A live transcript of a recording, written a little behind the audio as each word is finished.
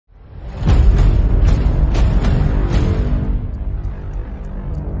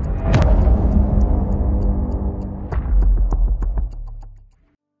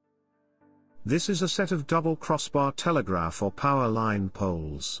This is a set of double crossbar telegraph or power line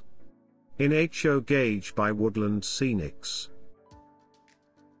poles. In HO gauge by Woodland Scenics.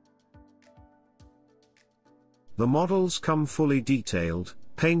 The models come fully detailed,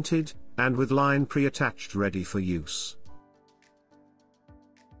 painted, and with line pre-attached ready for use.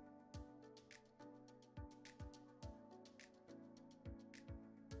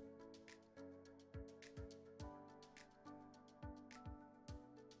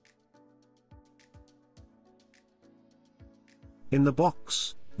 In the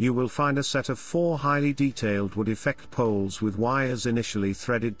box, you will find a set of 4 highly detailed wood effect poles with wires initially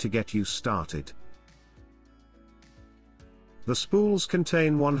threaded to get you started. The spools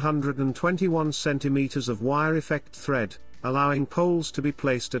contain 121 cm of wire effect thread, allowing poles to be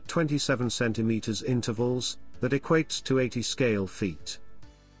placed at 27 cm intervals, that equates to 80 scale feet.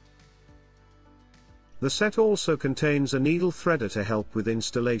 The set also contains a needle threader to help with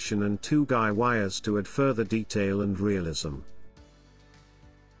installation and 2 guy wires to add further detail and realism.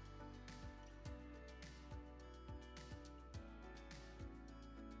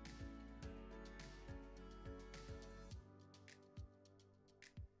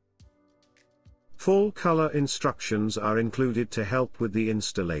 Full color instructions are included to help with the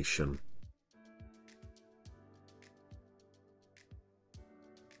installation.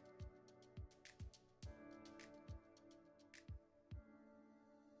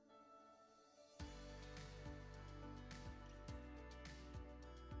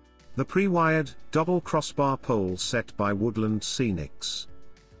 The pre-wired, double crossbar pole set by Woodland Scenics.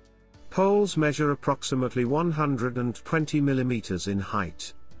 Poles measure approximately 120 mm in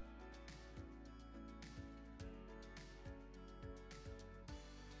height.